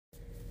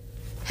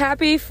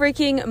Happy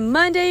freaking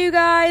Monday, you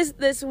guys.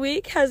 This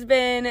week has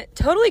been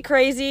totally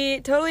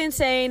crazy, totally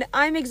insane.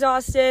 I'm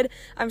exhausted.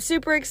 I'm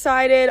super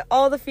excited.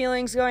 All the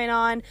feelings going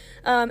on.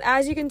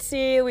 As you can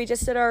see, we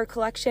just did our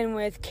collection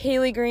with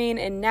Kayley Green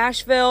in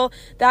Nashville.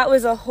 That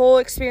was a whole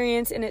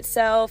experience in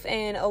itself,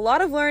 and a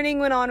lot of learning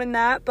went on in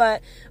that,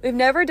 but we've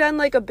never done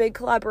like a big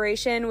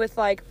collaboration with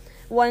like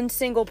one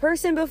single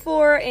person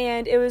before,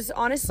 and it was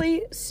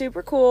honestly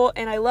super cool,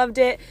 and I loved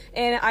it,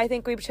 and I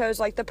think we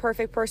chose like the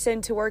perfect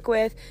person to work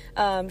with.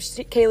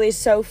 Kayley's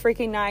so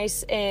freaking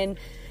nice, and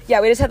yeah,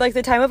 we just had like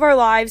the time of our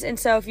lives. And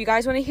so if you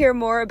guys want to hear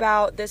more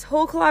about this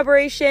whole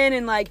collaboration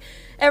and like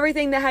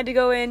everything that had to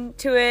go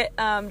into it,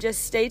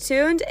 just stay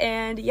tuned.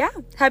 And yeah,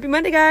 happy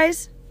Monday,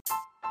 guys.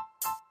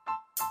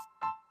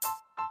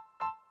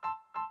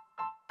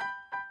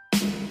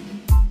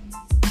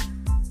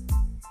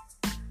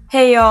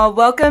 Hey y'all,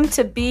 welcome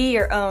to Be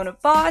Your Own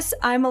Boss.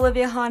 I'm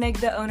Olivia Honig,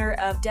 the owner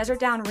of Desert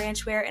Down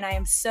Ranchwear, and I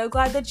am so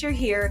glad that you're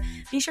here.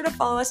 Be sure to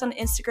follow us on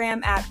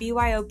Instagram at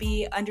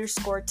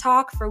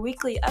BYOB_talk for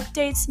weekly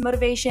updates,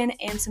 motivation,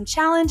 and some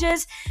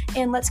challenges.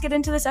 And let's get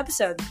into this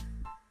episode.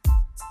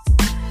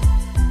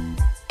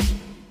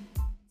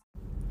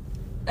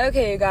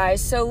 Okay, you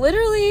guys, so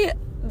literally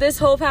this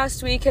whole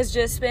past week has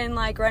just been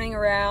like running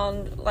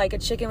around like a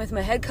chicken with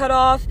my head cut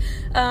off.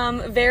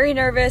 Very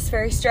nervous,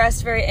 very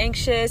stressed, very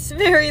anxious,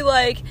 very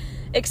like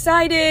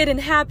excited and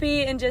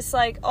happy, and just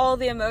like all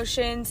the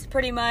emotions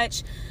pretty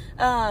much.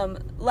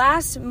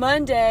 Last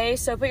Monday,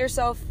 so put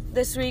yourself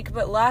this week,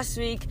 but last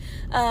week,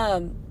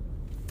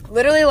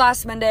 literally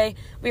last Monday,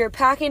 we were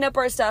packing up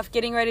our stuff,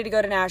 getting ready to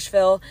go to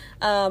Nashville.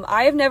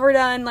 I have never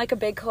done like a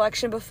big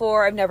collection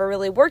before. I've never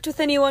really worked with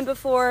anyone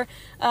before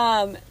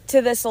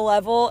to this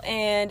level,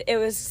 and it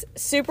was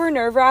super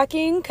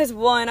nerve-wracking because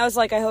one, I was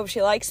like, I hope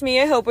she likes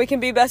me. I hope we can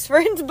be best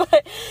friends.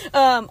 But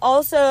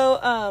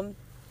also,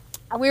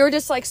 we were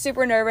just like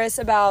super nervous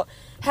about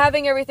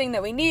having everything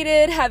that we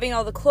needed, having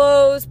all the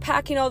clothes,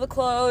 packing all the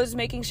clothes,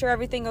 making sure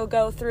everything will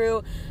go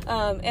through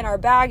in our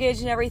baggage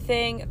and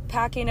everything,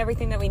 packing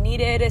everything that we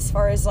needed as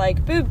far as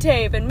like boob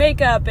tape and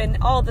makeup and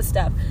all the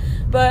stuff.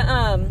 But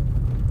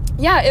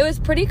yeah, it was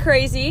pretty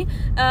crazy.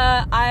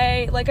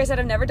 Like I said,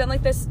 I've never done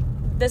like this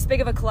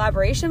big of a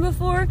collaboration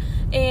before,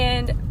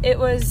 and it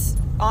was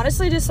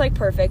honestly just like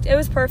perfect. It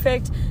was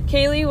perfect.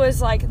 Kayley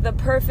was like the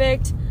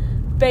perfect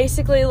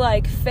basically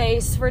like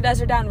face for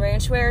Desert Down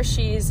Ranchwear.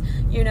 She's,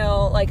 you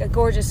know, like a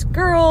gorgeous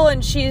girl,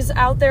 and she's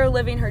out there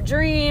living her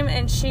dream,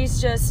 and she's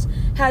just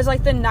has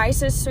like the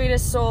nicest,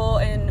 sweetest soul,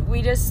 and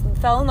we just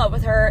fell in love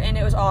with her, and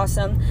it was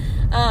awesome.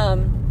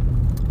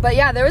 But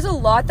yeah, there was a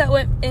lot that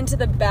went into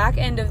the back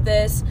end of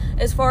this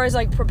as far as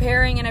like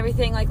preparing and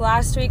everything. Like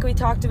last week we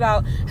talked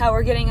about how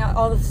we're getting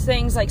all the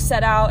things like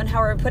set out and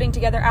how we're putting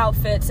together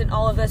outfits and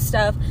all of this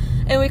stuff,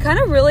 and we kind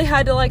of really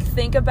had to like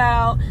think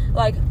about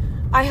like,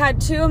 I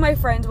had two of my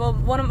friends, well,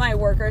 one of my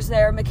workers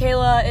there,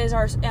 Michaela is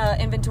our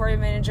inventory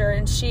manager,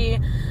 and she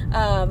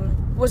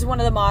was one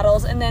of the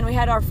models, and then we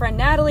had our friend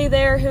Natalie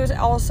there, who's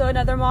also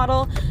another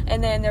model,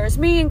 and then there was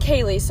me and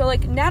Kayley. So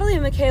like Natalie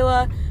and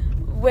Michaela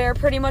wear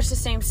pretty much the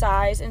same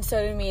size, and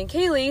so did me and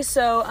Kayley,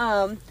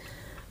 so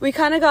we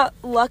kind of got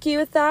lucky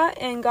with that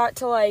and got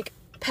to like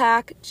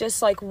pack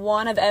just like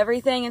one of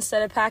everything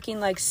instead of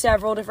packing like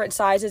several different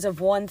sizes of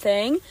one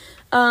thing.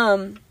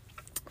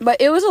 But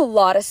it was a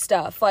lot of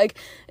stuff. Like,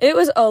 it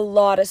was a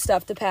lot of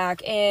stuff to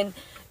pack, and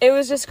it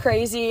was just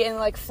crazy. And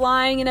like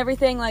flying and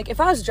everything, like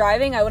if I was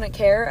driving, I wouldn't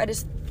care. I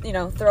just, you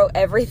know, throw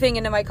everything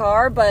into my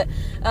car. But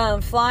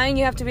flying,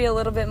 you have to be a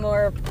little bit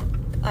more,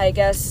 I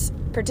guess,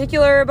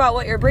 particular about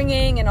what you're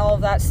bringing and all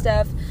of that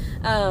stuff.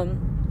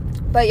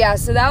 But yeah,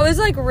 so that was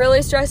like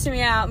really stressing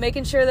me out,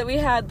 making sure that we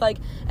had like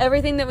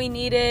everything that we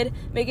needed,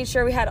 making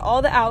sure we had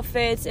all the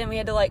outfits, and we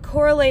had to like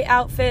correlate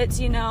outfits,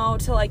 you know,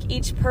 to like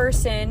each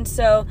person.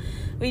 So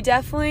we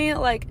definitely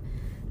like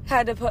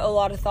had to put a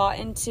lot of thought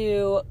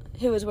into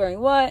who was wearing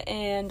what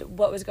and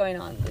what was going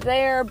on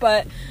there.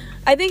 But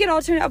I think it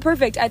all turned out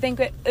perfect. I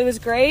think it was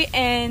great,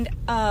 and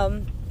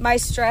my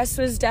stress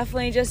was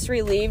definitely just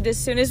relieved as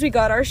soon as we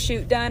got our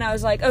shoot done. I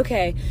was like,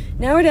 okay,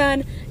 now we're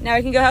done. Now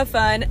we can go have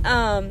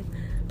fun.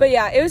 But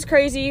yeah, it was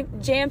crazy,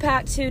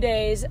 jam-packed 2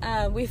 days.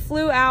 We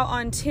flew out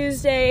on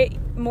Tuesday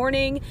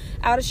morning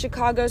out of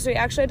Chicago, so we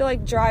actually had to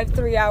like drive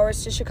 3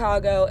 hours to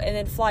Chicago and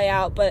then fly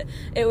out. But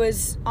it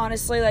was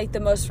honestly like the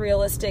most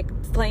realistic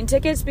plane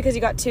tickets because you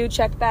got 2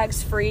 check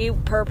bags free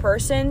per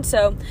person,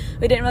 so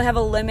we didn't really have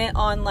a limit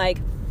on like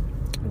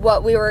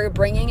what we were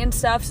bringing and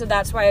stuff, so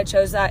that's why I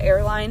chose that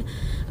airline.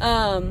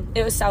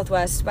 It was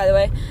Southwest, by the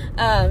way.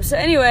 So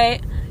anyway,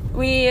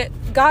 we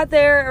got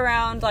there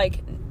around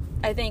like,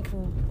 I think,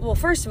 well,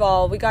 first of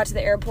all, we got to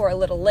the airport a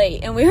little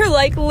late, and we were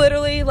like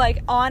literally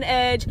like on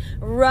edge,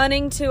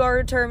 running to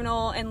our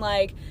terminal, and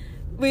like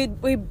we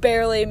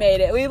barely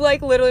made it. We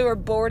like literally were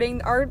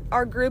boarding.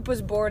 Our group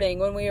was boarding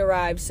when we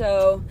arrived,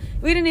 so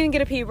we didn't even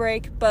get a pee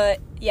break.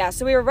 But yeah,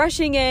 so we were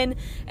rushing in,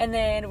 and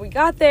then we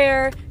got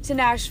there to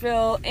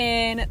Nashville,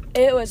 and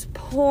it was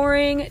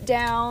pouring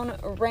down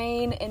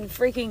rain and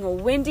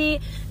freaking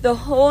windy the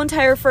whole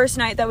entire first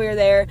night that we were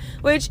there,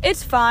 which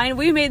it's fine.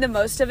 We made the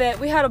most of it.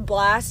 We had a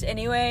blast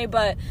anyway,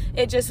 but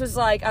it just was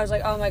like, I was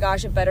like, oh my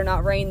gosh, it better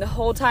not rain the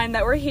whole time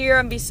that we're here.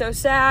 I'm gonna be so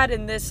sad,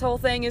 and this whole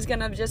thing is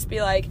gonna just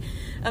be like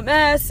a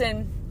mess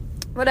and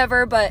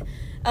whatever, but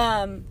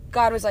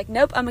God was like,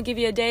 nope, I'm gonna give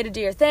you a day to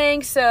do your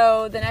thing.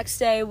 So the next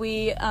day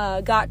we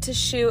got to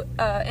shoot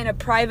in a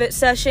private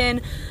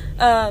session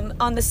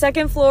on the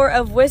second floor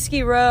of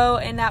Whiskey Row,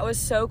 and that was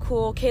so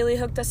cool. Kayley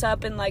hooked us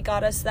up and like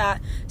got us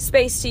that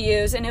space to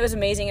use, and it was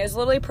amazing. It was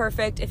literally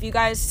perfect. If you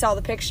guys saw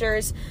the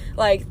pictures,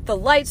 like the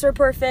lights were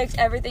perfect,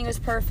 everything was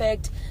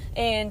perfect,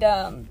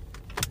 and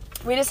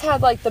we just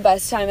had like the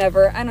best time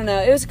ever. I don't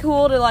know, it was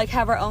cool to like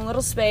have our own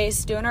little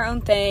space, doing our own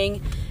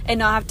thing, and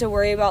not have to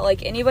worry about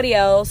like anybody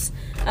else.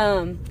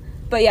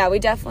 But yeah, we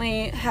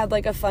definitely had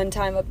like a fun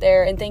time up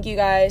there, and thank you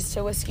guys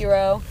to Whiskey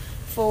Row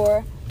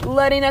for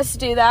letting us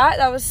do that.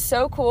 That was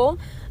so cool.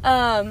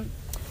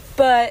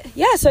 But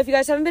yeah, so if you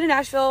guys haven't been to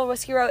Nashville,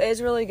 Whiskey Row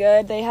is really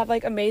good. They have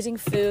like amazing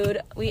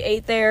food. We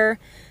ate there,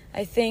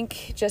 I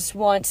think, just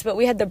once, but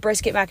we had the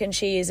brisket mac and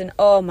cheese, and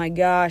oh my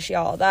gosh,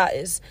 y'all, that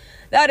is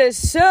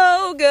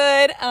so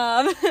good.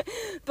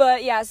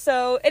 But yeah,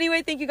 so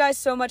anyway, thank you guys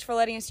so much for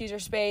letting us use your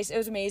space. It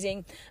was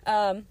amazing.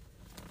 The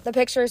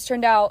pictures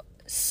turned out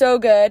so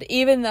good,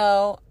 even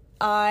though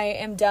I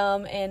am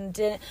dumb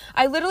and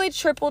I literally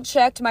triple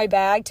checked my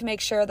bag to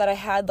make sure that I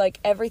had like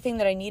everything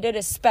that I needed,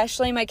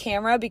 especially my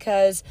camera,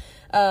 because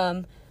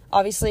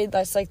obviously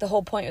that's like the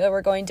whole point that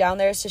we're going down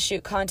there is to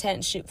shoot content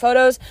and shoot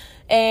photos,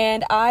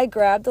 and I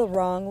grabbed the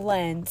wrong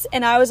lens,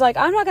 and I was like,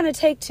 I'm not going to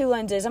take 2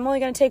 lenses, I'm only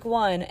going to take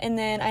 1, and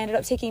then I ended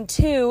up taking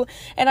 2,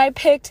 and I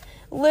picked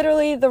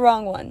literally the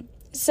wrong one.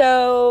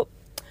 So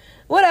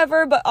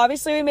whatever, but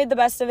obviously we made the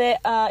best of it.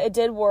 It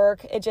did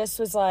work. It just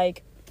was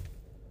like,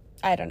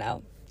 I don't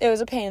know, it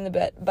was a pain in the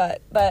butt,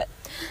 but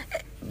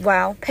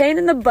wow, pain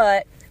in the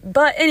butt.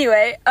 But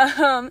anyway,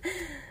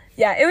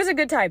 yeah, it was a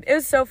good time. It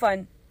was so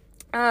fun.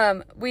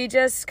 We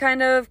just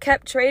kind of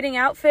kept trading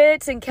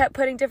outfits and kept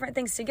putting different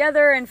things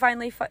together and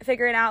finally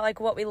figuring out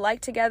like what we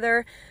like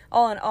together.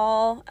 All in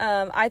all,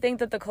 I think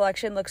that the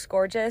collection looks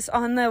gorgeous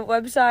on the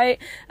website.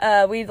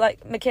 We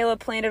like Michaela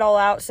planned it all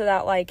out so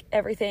that like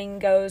everything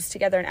goes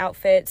together in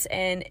outfits,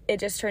 and it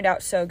just turned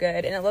out so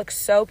good, and it looks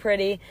so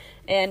pretty,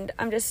 and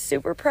I'm just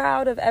super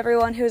proud of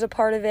everyone who's a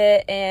part of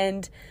it,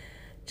 and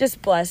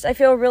just blessed. I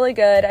feel really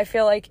good. I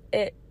feel like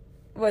it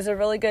was a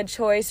really good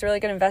choice, a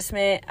really good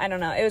investment. I don't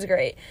know, it was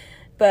great.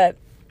 But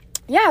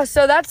yeah,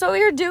 so that's what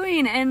we were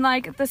doing. And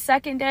like the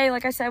second day,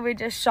 like I said, we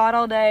just shot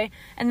all day,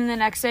 and then the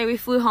next day we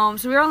flew home.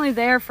 So we were only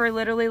there for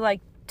literally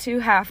like 2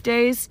 half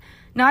days,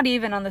 not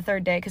even on the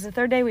third day, because the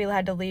third day we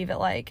had to leave at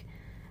like,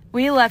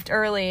 we left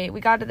early.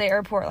 We got to the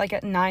airport like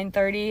at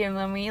 9:30, and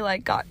then we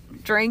like got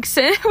drinks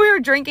and we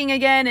were drinking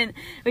again, and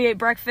we ate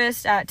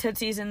breakfast at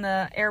Tootsie's in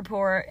the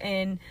airport,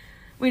 and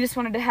we just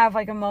wanted to have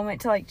like a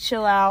moment to like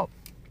chill out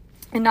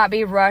and not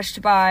be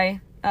rushed by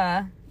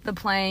the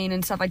plane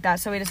and stuff like that.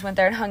 So we just went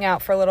there and hung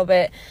out for a little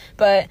bit.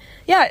 But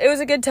yeah, it was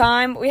a good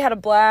time. We had a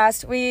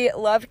blast. We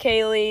loved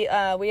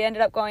Kayley. We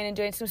ended up going and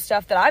doing some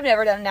stuff that I've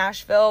never done in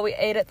Nashville. We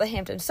ate at the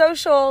Hampton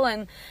Social,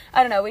 and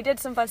I don't know, we did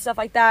some fun stuff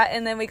like that.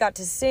 And then we got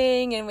to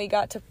sing, and we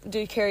got to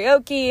do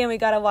karaoke, and we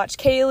got to watch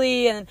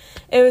Kayley, and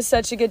it was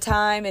such a good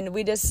time, and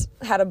we just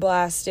had a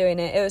blast doing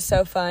it. It was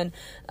so fun.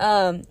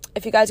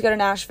 If you guys go to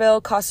Nashville,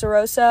 Casa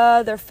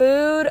Rosa, their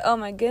food, oh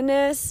my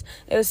goodness,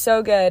 it was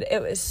so good.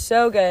 It was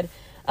so good.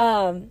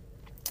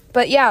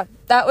 But yeah,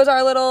 that was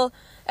our little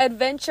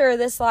adventure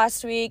this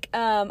last week.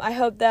 I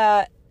hope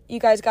that you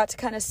guys got to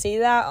kind of see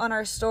that on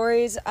our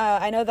stories.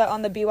 I know that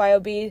on the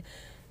BYOB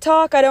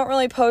talk, I don't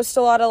really post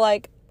a lot of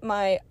like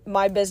my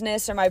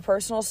business or my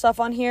personal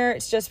stuff on here.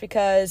 It's just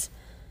because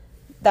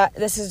that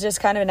this is just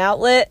kind of an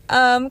outlet,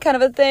 kind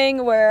of a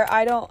thing where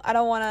I don't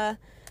want to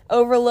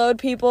overload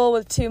people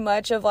with too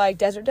much of like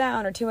Desert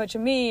Down or too much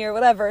of me or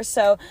whatever.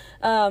 So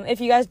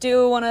if you guys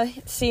do want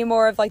to see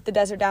more of like the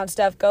Desert Down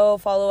stuff, go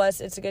follow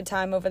us. It's a good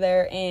time over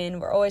there, and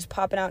we're always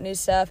popping out new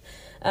stuff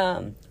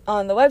on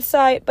the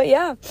website. But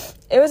yeah,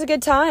 it was a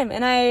good time,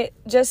 and I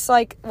just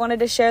like wanted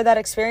to share that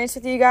experience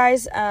with you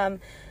guys.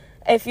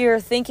 If you're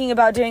thinking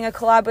about doing a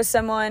collab with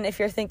someone, if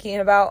you're thinking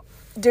about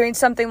doing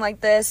something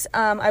like this,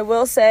 I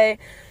will say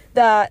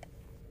that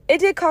it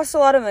did cost a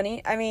lot of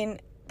money. I mean,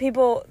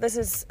 people, this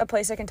is a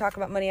place I can talk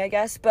about money, I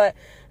guess, but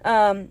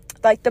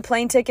like the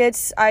plane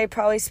tickets, I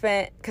probably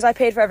spent, because I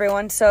paid for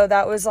everyone, so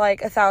that was like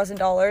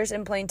 $1,000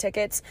 in plane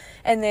tickets.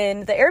 And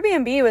then the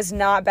Airbnb was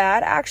not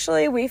bad,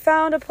 actually. We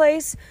found a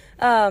place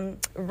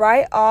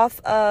right off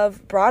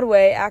of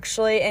Broadway,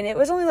 actually, and it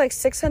was only like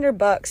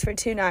 $600 for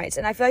 2 nights,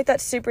 and I feel like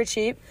that's super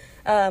cheap.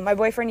 My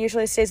boyfriend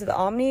usually stays at the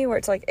Omni, where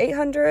it's like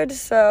 $800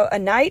 so a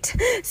night.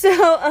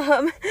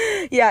 So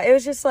yeah, it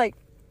was just like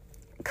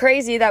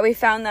crazy that we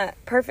found that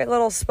perfect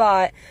little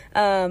spot.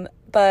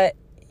 But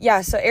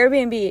yeah, so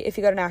Airbnb if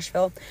you go to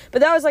Nashville,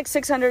 but that was like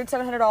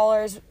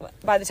 $600-$700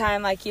 by the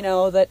time, like, you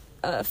know, that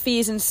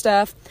fees and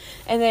stuff.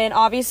 And then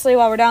obviously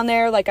while we're down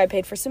there, like I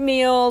paid for some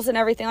meals and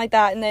everything like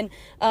that. And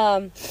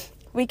then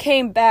we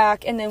came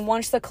back, and then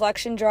once the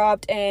collection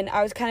dropped, and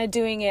I was kind of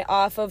doing it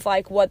off of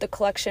like what the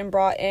collection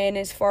brought in,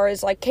 as far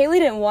as like Kayley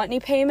didn't want any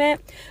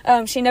payment.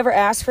 She never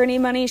asked for any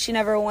money. She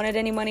never wanted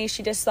any money.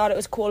 She just thought it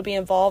was cool to be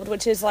involved,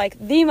 which is like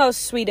the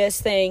most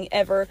sweetest thing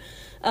ever.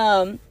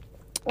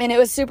 And it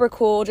was super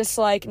cool, just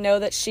like know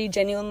that she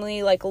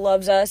genuinely like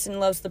loves us and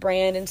loves the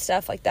brand and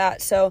stuff like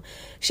that. So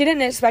she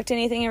didn't expect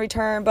anything in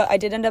return, but I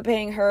did end up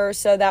paying her,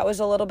 so that was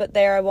a little bit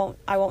there.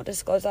 I won't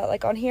disclose that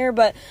like on here,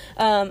 but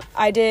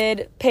I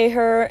did pay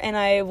her, and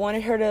I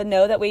wanted her to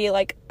know that we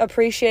like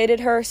appreciated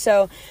her.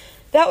 So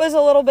that was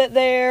a little bit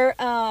there.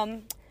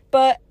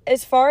 But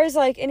as far as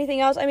like anything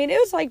else, I mean, it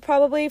was like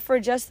probably for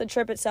just the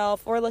trip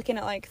itself, we're looking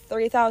at like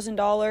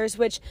 $3,000,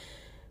 which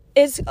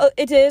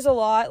it is a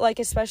lot, like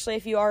especially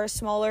if you are a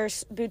smaller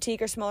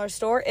boutique or smaller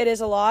store, it is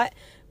a lot.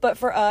 But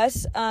for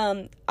us,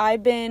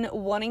 I've been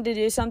wanting to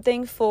do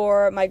something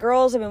for my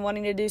girls. I've been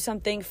wanting to do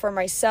something for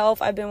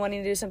myself. I've been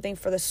wanting to do something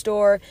for the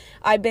store.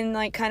 I've been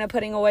like kind of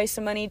putting away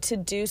some money to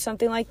do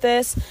something like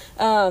this,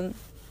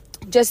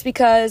 just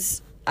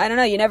because I don't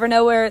know, you never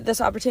know where this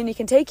opportunity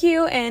can take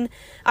you, and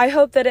I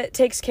hope that it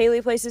takes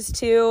Kayley places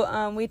too.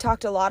 We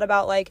talked a lot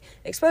about like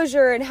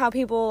exposure and how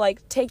people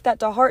like take that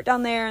to heart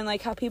down there, and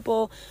like how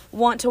people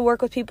want to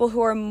work with people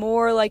who are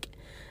more like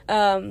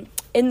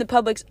in the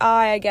public's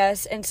eye, I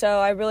guess. And so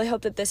I really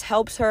hope that this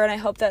helps her, and I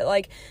hope that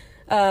like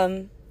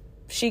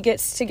she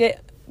gets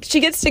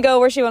to go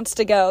where she wants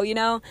to go, you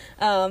know.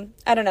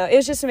 I don't know, it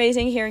was just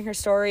amazing hearing her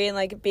story and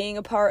like being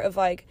a part of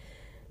like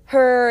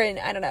her, and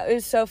I don't know, it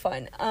was so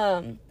fun.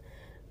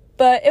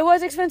 But it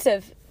was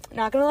expensive,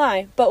 not gonna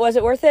lie. But was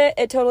it worth it?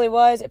 It totally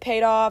was. It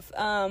paid off.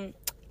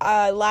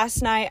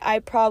 Last night, I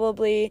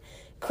probably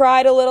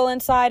cried a little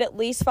inside at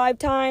least 5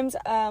 times.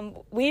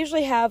 We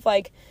usually have,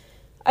 like,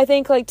 I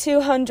think, like,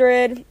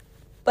 200,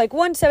 like,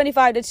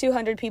 175 to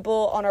 200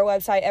 people on our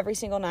website every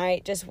single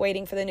night just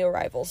waiting for the new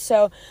arrivals.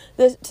 So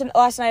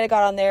last night I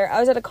got on there. I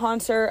was at a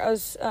concert. I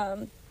was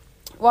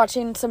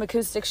watching some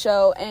acoustic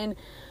show, and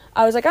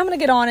I was like, I'm going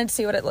to get on and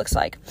see what it looks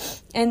like.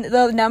 And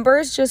the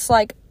numbers just,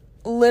 like,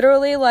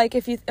 literally, like,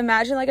 if you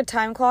imagine like a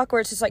time clock where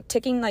it's just like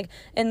ticking, like,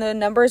 and the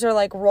numbers are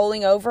like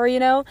rolling over, you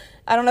know,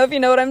 I don't know if you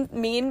know what I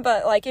mean,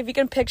 but like if you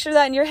can picture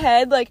that in your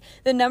head, like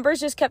the numbers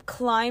just kept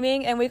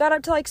climbing, and we got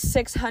up to like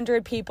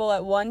 600 people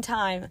at one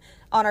time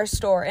on our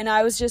store, and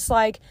I was just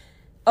like,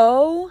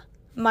 oh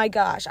my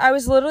gosh, I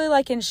was literally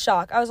like in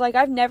shock. I was like,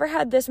 I've never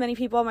had this many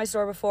people at my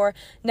store before,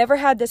 never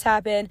had this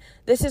happen,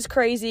 this is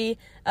crazy.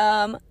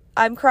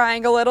 I'm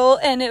crying a little,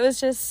 and it was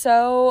just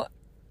so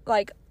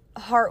like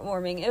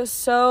heartwarming. It was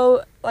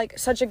so like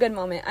such a good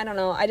moment. I don't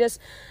know,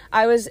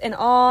 I was in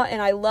awe,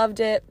 and I loved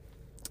it,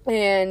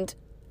 and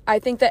I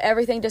think that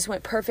everything just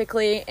went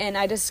perfectly, and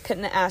I just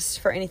couldn't ask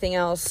for anything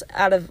else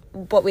out of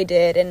what we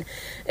did. And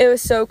it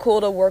was so cool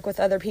to work with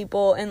other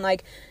people and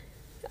like,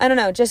 I don't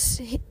know,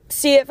 just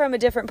see it from a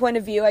different point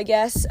of view, I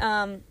guess.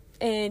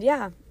 And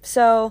yeah,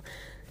 so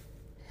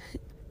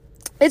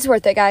it's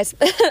worth it, guys.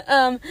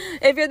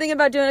 If you're thinking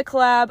about doing a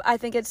collab, I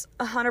think it's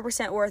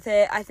 100% worth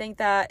it. I think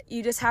that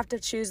you just have to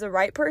choose the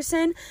right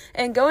person.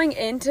 And going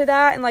into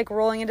that and like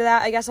rolling into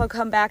that, I guess I'll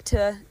come back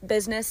to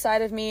business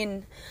side of me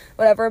and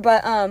whatever.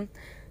 But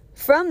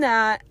from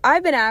that,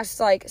 I've been asked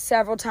like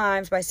several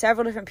times by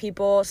several different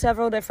people,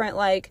 several different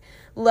like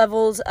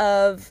levels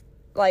of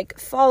like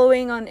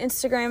following on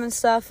Instagram and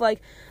stuff,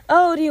 like,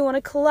 oh, do you want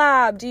to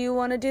collab? Do you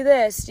want to do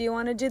this? Do you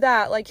want to do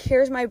that? Like,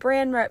 here's my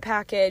brand rep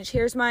package.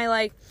 Here's my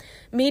like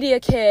media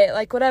kit,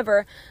 like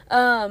whatever.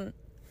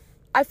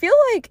 I feel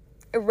like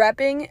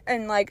repping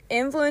and like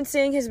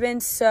influencing has been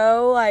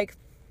so like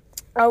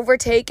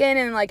overtaken,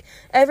 and like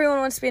everyone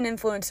wants to be an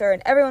influencer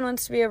and everyone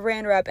wants to be a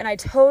brand rep, and I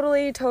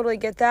totally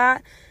get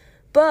that.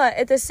 But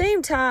at the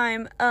same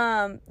time,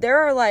 there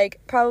are like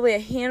probably a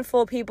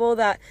handful of people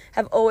that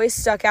have always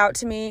stuck out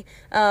to me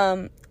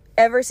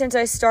ever since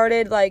I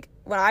started, like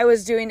when I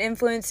was doing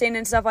influencing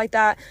and stuff like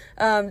that.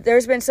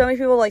 There's been so many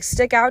people like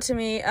stick out to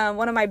me.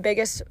 One of my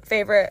biggest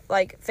favorite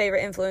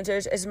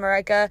influencers is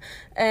Marika,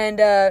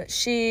 and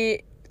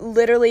she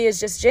literally is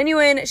just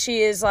genuine.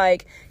 She is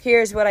like,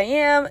 here's what I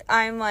am.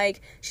 I'm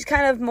like, she's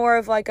kind of more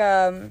of like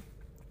a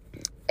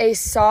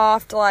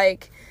soft,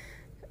 like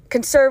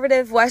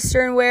conservative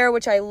Western wear,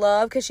 which I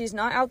love because she's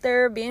not out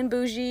there being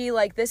bougie.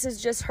 Like, this is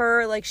just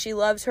her. Like, she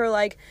loves her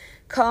like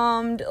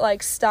calmed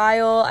like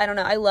style. I don't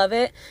know, I love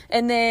it.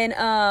 And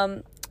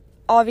then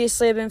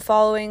obviously I've been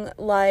following,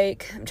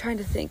 like, I'm trying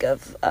to think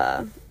of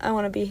I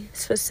want to be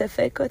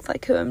specific with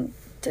like who I'm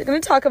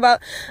going to talk about.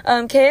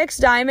 KX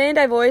Diamond,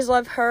 I've always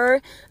loved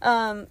her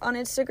on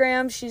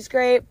Instagram. She's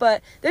great.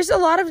 But there's a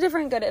lot of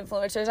different good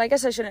influencers. I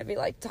guess I shouldn't be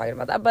like talking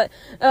about that, but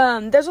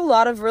there's a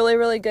lot of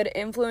really good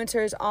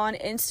influencers on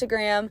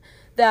Instagram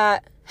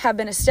that have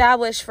been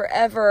established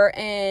forever,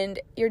 and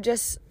you're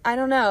just, I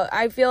don't know,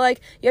 I feel like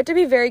you have to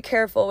be very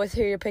careful with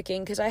who you're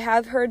picking, because I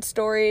have heard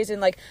stories, and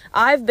like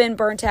I've been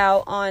burnt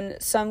out on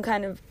some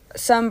kind of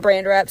some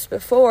brand reps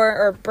before,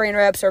 or brand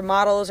reps or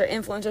models or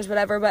influencers,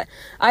 whatever, but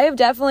I have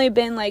definitely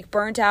been like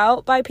burnt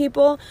out by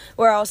people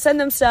where I'll send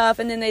them stuff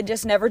and then they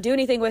just never do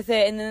anything with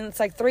it, and then it's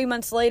like 3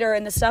 months later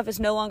and the stuff is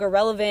no longer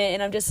relevant,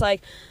 and I'm just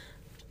like,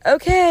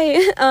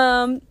 okay,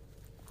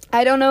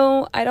 I don't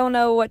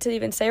know what to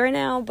even say right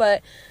now,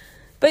 but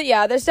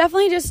yeah, there's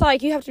definitely just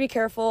like, you have to be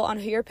careful on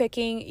who you're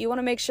picking. You want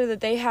to make sure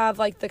that they have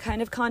like the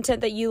kind of content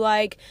that you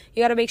like.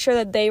 You got to make sure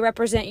that they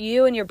represent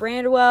you and your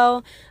brand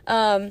well.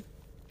 I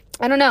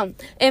don't know.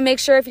 And make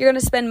sure if you're going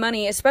to spend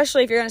money,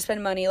 especially if you're going to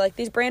spend money, like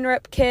these brand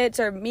rep kits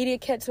or media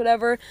kits,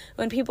 whatever,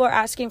 when people are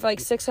asking for like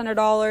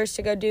 $600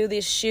 to go do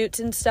these shoots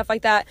and stuff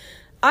like that,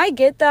 I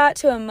get that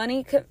to a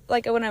money,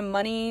 like when a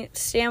money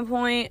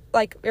standpoint,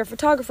 like your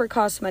photographer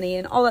costs money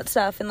and all that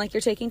stuff, and like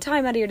you're taking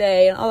time out of your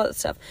day and all that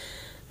stuff.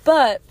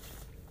 But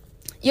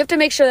you have to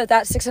make sure that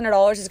that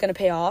 $600 is going to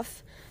pay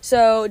off.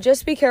 So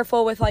just be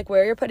careful with like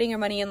where you're putting your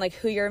money and like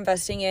who you're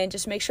investing in.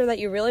 Just make sure that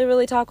you really,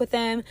 really talk with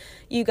them.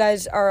 You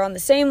guys are on the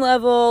same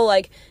level,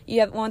 like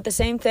you want the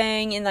same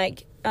thing, and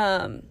like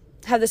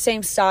have the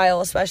same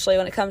style, especially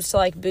when it comes to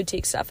like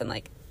boutique stuff and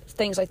like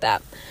things like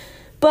that.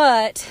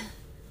 But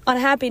on a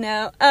happy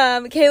note,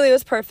 Kayley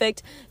was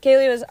perfect.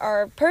 Kayley was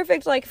our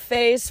perfect like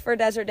face for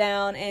Desert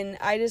Down, and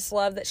I just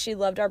love that she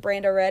loved our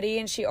brand already,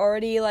 and she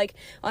already like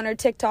on her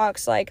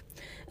TikToks like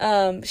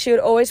she would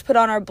always put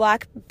on our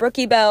black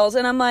Brookie bells,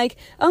 and I'm like,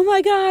 oh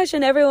my gosh,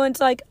 and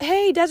everyone's like,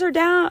 hey, Desert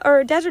Down's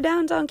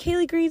on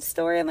Kayley Green's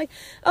story. I'm like,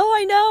 oh,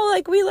 I know,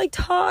 like we like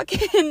talk,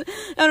 and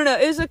I don't know,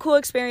 it was a cool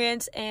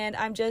experience, and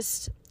I'm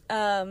just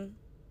I'm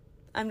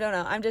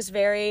just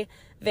very,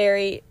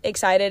 very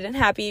excited and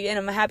happy, and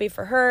I'm happy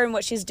for her and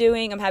what she's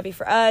doing. I'm happy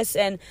for us,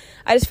 and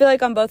I just feel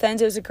like on both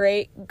ends it was a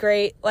great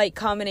like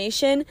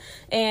combination,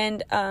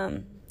 and I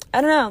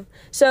don't know.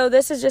 So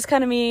this is just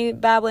kind of me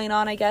babbling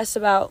on, I guess,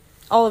 about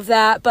all of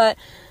that, but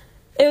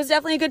it was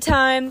definitely a good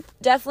time.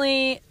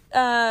 Definitely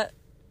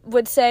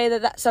would say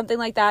that something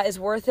like that is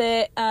worth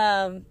it.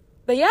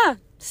 But yeah,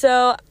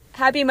 so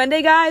happy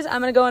Monday, guys.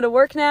 I'm gonna go into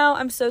work now.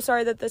 I'm so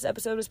sorry that this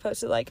episode was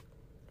posted like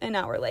an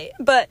hour late,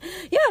 but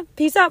yeah,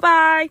 peace out,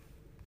 bye.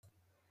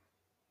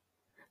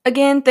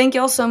 Again, thank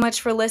y'all so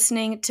much for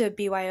listening to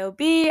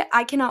BYOB.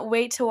 I cannot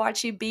wait to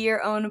watch you be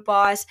your own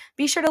boss.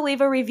 Be sure to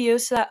leave a review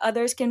so that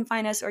others can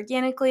find us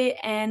organically,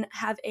 and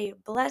have a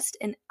blessed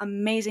and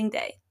amazing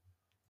day.